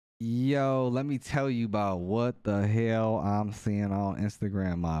Yo, let me tell you about what the hell I'm seeing on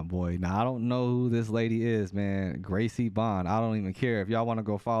Instagram, my boy. Now, I don't know who this lady is, man. Gracie Bond. I don't even care. If y'all want to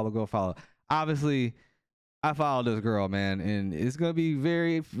go follow, go follow. Obviously, I followed this girl, man, and it's gonna be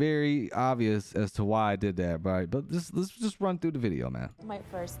very, very obvious as to why I did that, right? But let's just run through the video, man. My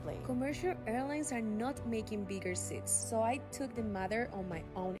first plane. Commercial airlines are not making bigger seats, so I took the matter on my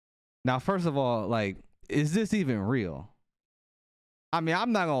own. Now, first of all, like, is this even real? I mean,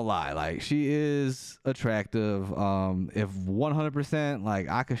 I'm not gonna lie, like, she is attractive. If 100%, like,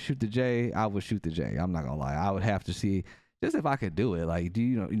 I could shoot the J, I would shoot the J. I'm not gonna lie. I would have to see just if I could do it. Like, do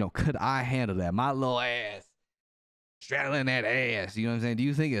you know, could I handle that? My little ass straddling that ass. You know what I'm saying? Do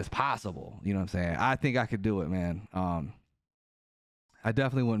you think it's possible? You know what I'm saying? I think I could do it, man. I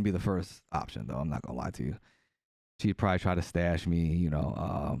definitely wouldn't be the first option, though. I'm not gonna lie to you. She'd probably try to stash me, you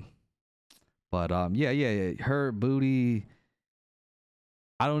know. Yeah. Her booty.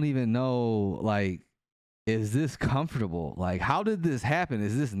 I don't even know, like, is this comfortable? Like, how did this happen?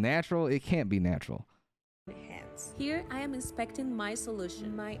 Is this natural? It can't be natural. Hands. Here I am inspecting my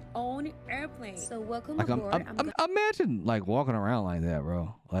solution, my own airplane. So welcome Like, aboard. imagine, like, walking around like that,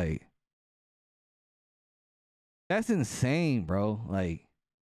 bro. Like, that's insane, bro. Like,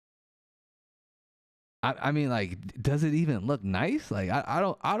 I mean, like, does it even look nice? Like, I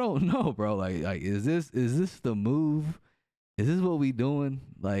don't know, bro. Like, is this the move? Is this what we doing?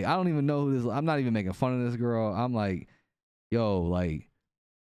 Like, I don't even know who this. I'm not even making fun of this girl. I'm like, yo, like,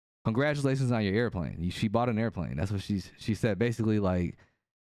 congratulations on your airplane. She bought an airplane. That's what she said. Basically, like,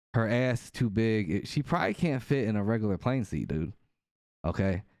 her ass too big. She probably can't fit in a regular plane seat, dude.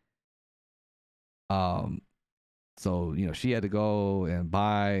 Okay. So, you know, she had to go and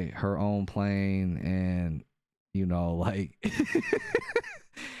buy her own plane, and, you know, like,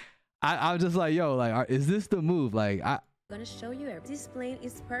 I'm just like, yo, like, is this the move? Like, I'm gonna show you everything. This plane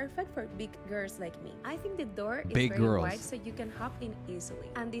is perfect for big girls like me. I think the door is big very girls. wide so you can hop in easily.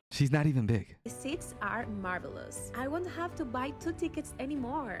 And She's not even big. the seats are marvelous. I won't have to buy 2 tickets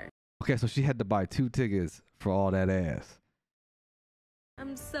anymore. Okay, so she had to buy 2 tickets for all that ass.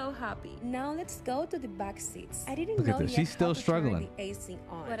 I'm so happy. Now let's go to the back seats. I didn't Look at know this. yet She's how still to turn struggling. the AC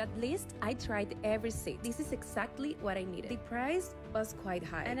on, but at least I tried every seat. This is exactly what I needed. The price was quite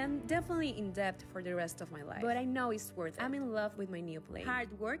high, and I'm definitely in debt for the rest of my life. But I know it's worth it. I'm in love with my new plane.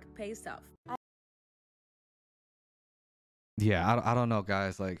 Hard work pays off. Yeah, I don't know,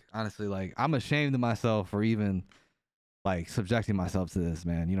 guys. Like, honestly, like, I'm ashamed of myself for even, like, subjecting myself to this,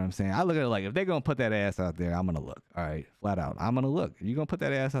 man. You know what I'm saying? I look at it like, if they're gonna put that ass out there, I'm gonna look. All right, flat out, I'm gonna look. If you're gonna put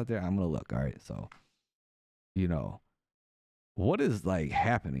that ass out there, I'm gonna look. All right, so, you know, what is, like,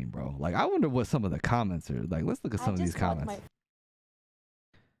 happening, bro? Like, I wonder what some of the comments are like. Let's look at some of these comments.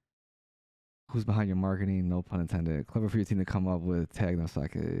 Who's behind your marketing? No pun intended. Clever for your team to come up with. Tag them so I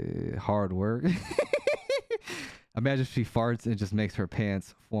could. Hard work. Imagine if she farts and just makes her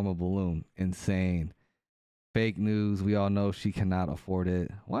pants form a balloon. Insane. Fake news. We all know she cannot afford it.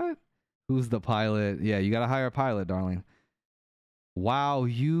 What? Who's the pilot? Yeah, you gotta hire a pilot, darling. Wow,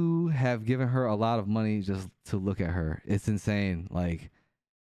 you have given her a lot of money just to look at her. It's insane. Like,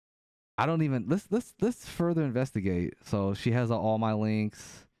 I don't even. Let's further investigate. So she has all my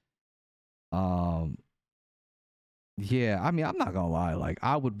links. Yeah, I mean, I'm not gonna lie. Like,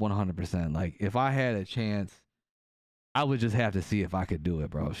 I would 100%. Like, if I had a chance, I would just have to see if I could do it,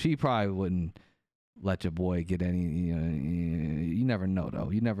 bro. She probably wouldn't let your boy get any. You never know, though.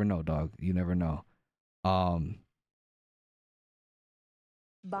 You never know, dog. You never know.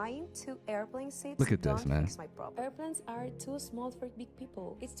 Buying 2 airplane seats. Look at this, man. Fix my problem. Airplanes are too small for big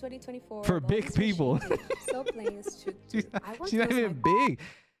people. It's 2024. For big people. So planes should. She's not even big.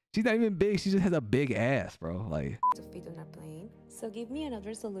 She's not even big. She just has a big ass, bro. Like, to fit on a plane. So give me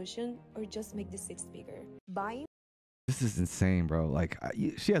another solution, or just make the seats bigger. Buying. this is insane, bro. Like,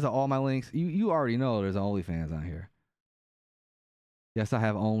 she has all my links. You already know there's OnlyFans on here. Yes, I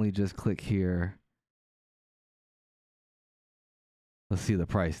have only. Just click here. Let's see the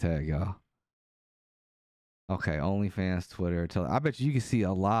price tag, y'all. Okay, OnlyFans, Twitter. I bet you can see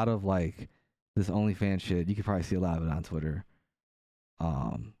a lot of, like, this OnlyFans shit. You could probably see a lot of it on Twitter.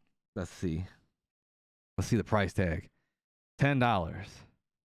 Let's see. Let's see the price tag. $10.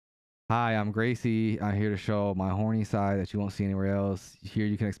 Hi, I'm Gracie. I'm here to show my horny side that you won't see anywhere else. Here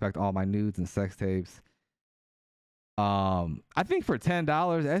you can expect all my nudes and sex tapes. I think for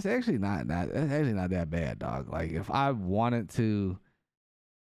 $10, that's actually not that bad, dog. Like, if I wanted to,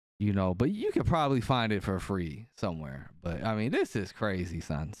 you know, but you could probably find it for free somewhere. But I mean, this is crazy,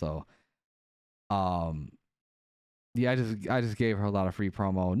 son. So, yeah, I just gave her a lot of free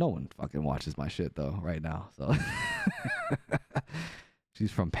promo. No one fucking watches my shit though right now. So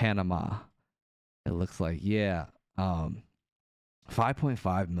She's from Panama. It looks like, yeah.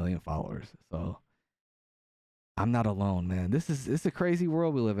 5.5 million followers. So I'm not alone, man. It's a crazy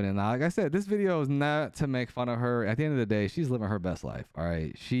world we living in now. Like I said, this video is not to make fun of her. At the end of the day, she's living her best life. All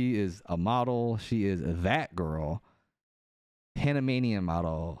right. She is a model. She is that girl. Panamanian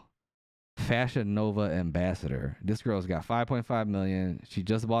model. Fashion Nova ambassador. This girl's got 5.5 million. She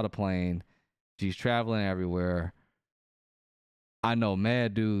just bought a plane. She's traveling everywhere. I know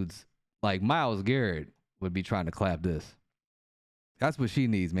mad dudes like Myles Garrett would be trying to clap this. That's what she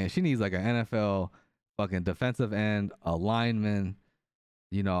needs, man. She needs like an NFL fucking defensive end, a lineman.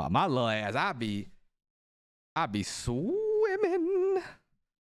 You know, my little ass, I'd be swimming.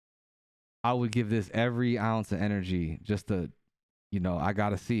 I would give this every ounce of energy just to, you know, I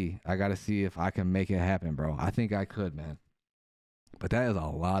gotta see if I can make it happen, bro. I think I could, man. But that is a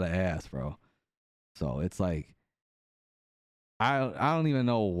lot of ass, bro. So it's like, I don't even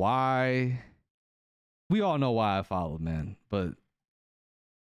know why. We all know why I followed, man. But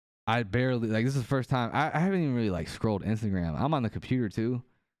I barely, like, this is the first time. I haven't even really, like, scrolled Instagram. I'm on the computer, too.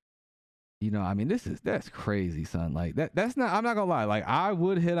 You know, I mean, that's crazy, son. Like, that's not, I'm not gonna lie. Like, I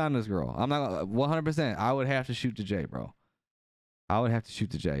would hit on this girl. I'm not gonna, 100%. I would have to shoot the J, bro. I would have to shoot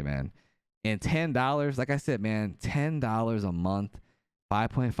the J, man. And $10, like I said, man, $10 a month,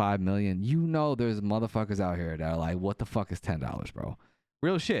 5.5 million. You know, there's motherfuckers out here that are like, what the fuck is $10, bro?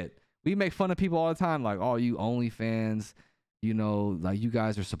 Real shit. We make fun of people all the time, like, oh, you OnlyFans, you know, like, you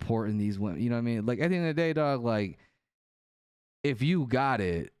guys are supporting these women. You know what I mean? Like, at the end of the day, dog, like, if you got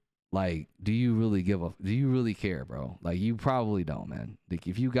it, like, do you really care, bro? Like, you probably don't, man. Like,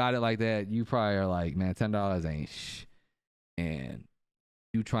 if you got it like that, you probably are like, man, $10 ain't shh. And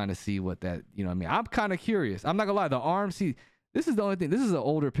you trying to see what that, you know what I mean? I'm kind of curious. I'm not gonna lie, the arm, see, this is the only thing. This is an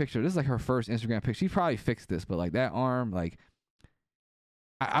older picture. This is like her first Instagram picture. She probably fixed this, but like that arm, like,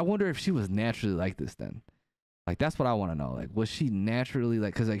 I wonder if she was naturally like this then. Like, that's what I want to know. Like, was she naturally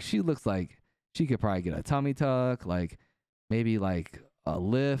like, because like she looks like she could probably get a tummy tuck, like maybe like a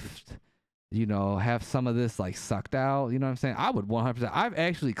lift, you know, have some of this like sucked out. You know what I'm saying? I would 100%. I've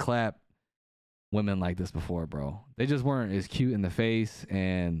actually clapped women like this before, bro. They just weren't as cute in the face,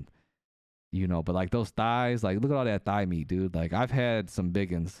 and you know, but like those thighs, like look at all that thigh meat, dude. Like I've had some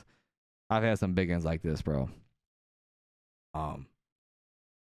biggins. I've had some biggins like this, bro.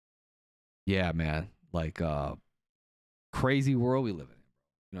 Yeah, man. Like crazy world we live in.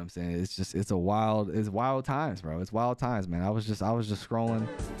 You know what I'm saying? It's just it's wild times, bro. It's wild times, man. I was just scrolling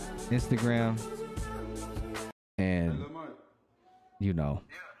Instagram and you know.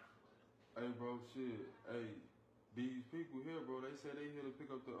 Hey, bro, shit. Hey, these people here, bro, they said they here to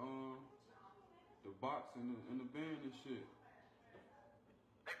pick up the box and the band and shit.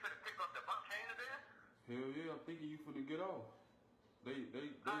 They finna pick up the box and the band? Hell yeah, I'm thinking you finna get off. They.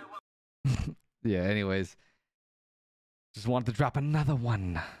 Yeah, anyways. Just wanted to drop another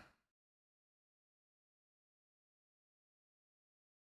one.